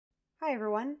Hi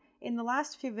everyone. In the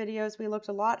last few videos we looked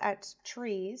a lot at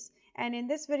trees, and in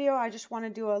this video I just want to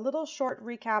do a little short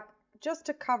recap just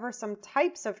to cover some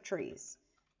types of trees.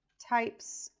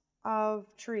 Types of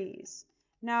trees.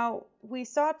 Now we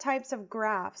saw types of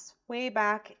graphs way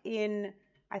back in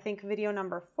I think video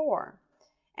number 4.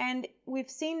 And we've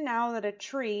seen now that a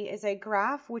tree is a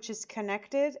graph which is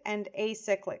connected and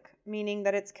acyclic, meaning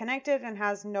that it's connected and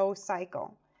has no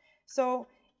cycle. So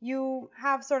you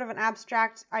have sort of an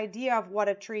abstract idea of what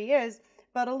a tree is,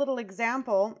 but a little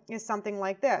example is something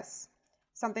like this,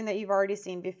 something that you've already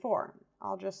seen before.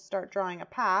 I'll just start drawing a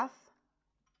path,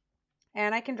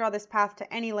 and I can draw this path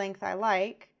to any length I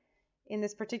like. In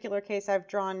this particular case, I've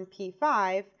drawn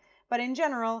P5, but in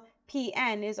general,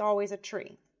 Pn is always a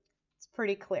tree. It's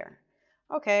pretty clear.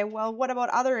 Okay, well, what about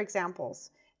other examples?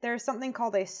 There's something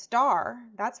called a star.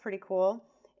 That's pretty cool.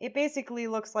 It basically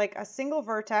looks like a single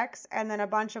vertex and then a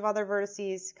bunch of other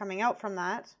vertices coming out from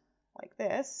that, like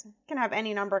this. It can have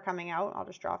any number coming out. I'll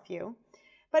just draw a few.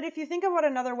 But if you think about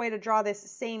another way to draw this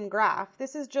same graph,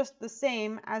 this is just the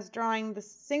same as drawing the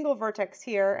single vertex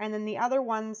here and then the other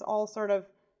ones all sort of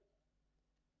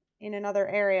in another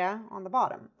area on the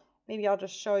bottom. Maybe I'll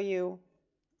just show you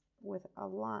with a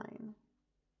line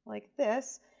like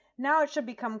this. Now it should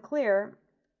become clear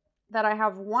that I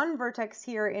have one vertex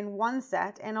here in one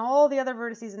set and all the other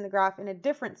vertices in the graph in a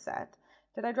different set.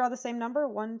 Did I draw the same number?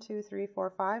 1, 2, 3,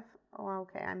 4, 5. Oh,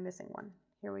 okay, I'm missing one.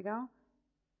 Here we go.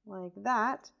 Like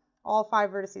that. All 5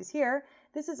 vertices here.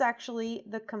 This is actually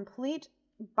the complete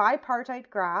bipartite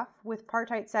graph with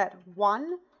partite set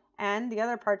 1 and the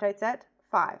other partite set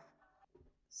 5.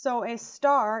 So a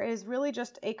star is really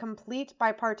just a complete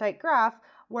bipartite graph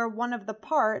where one of the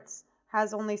parts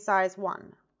has only size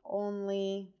 1.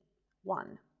 Only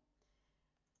 1.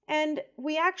 And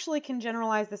we actually can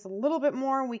generalize this a little bit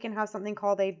more. We can have something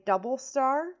called a double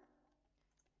star.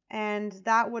 And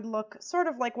that would look sort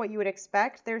of like what you would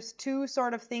expect. There's 2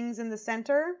 sort of things in the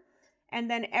center, and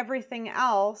then everything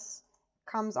else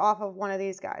comes off of one of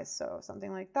these guys. So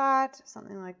something like that,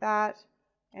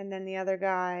 and then the other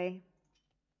guy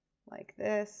like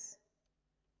this,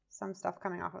 some stuff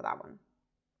coming off of that one.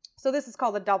 So this is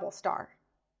called a double star.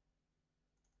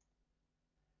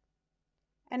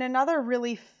 And another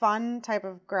really fun type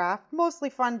of graph, mostly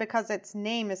fun because its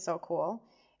name is so cool,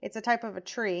 it's a type of a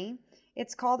tree.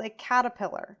 It's called a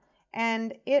caterpillar,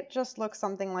 and it just looks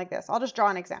something like this. I'll just draw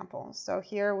an example. So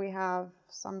here we have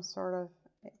some sort of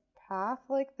a path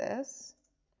like this.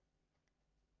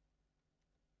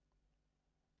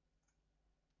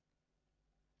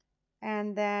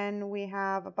 And then we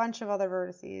have a bunch of other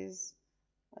vertices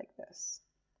like this.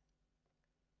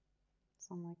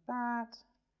 Some like that,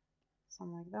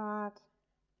 some like that,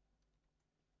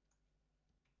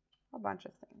 a bunch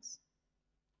of things.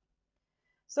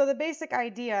 So the basic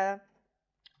idea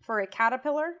for a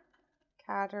caterpillar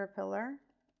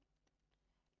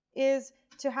is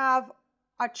to have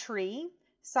a tree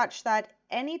such that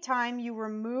anytime you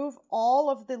remove all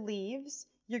of the leaves,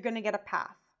 you're going to get a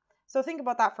path. So think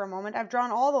about that for a moment. I've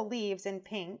drawn all the leaves in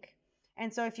pink.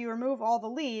 And so if you remove all the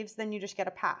leaves, then you just get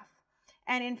a path.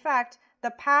 And in fact,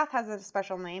 the path has a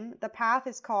special name. The path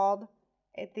is called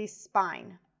the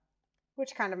spine,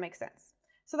 which kind of makes sense.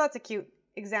 So that's a cute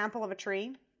example of a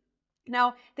tree.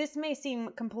 Now, this may seem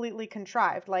completely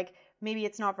contrived, like maybe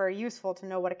it's not very useful to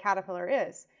know what a caterpillar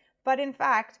is. But in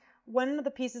fact, one of the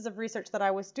pieces of research that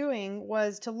I was doing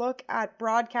was to look at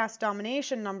broadcast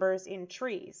domination numbers in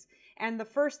trees. And the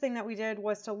first thing that we did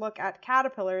was to look at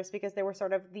caterpillars because they were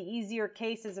sort of the easier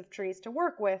cases of trees to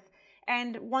work with.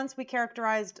 And once we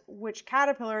characterized which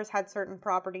caterpillars had certain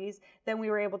properties, then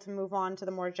we were able to move on to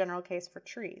the more general case for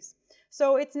trees.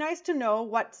 So it's nice to know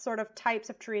what sort of types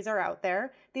of trees are out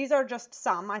there. These are just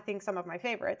some, I think some of my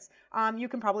favorites. You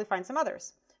can probably find some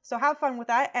others. So have fun with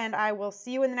that, and I will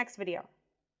see you in the next video.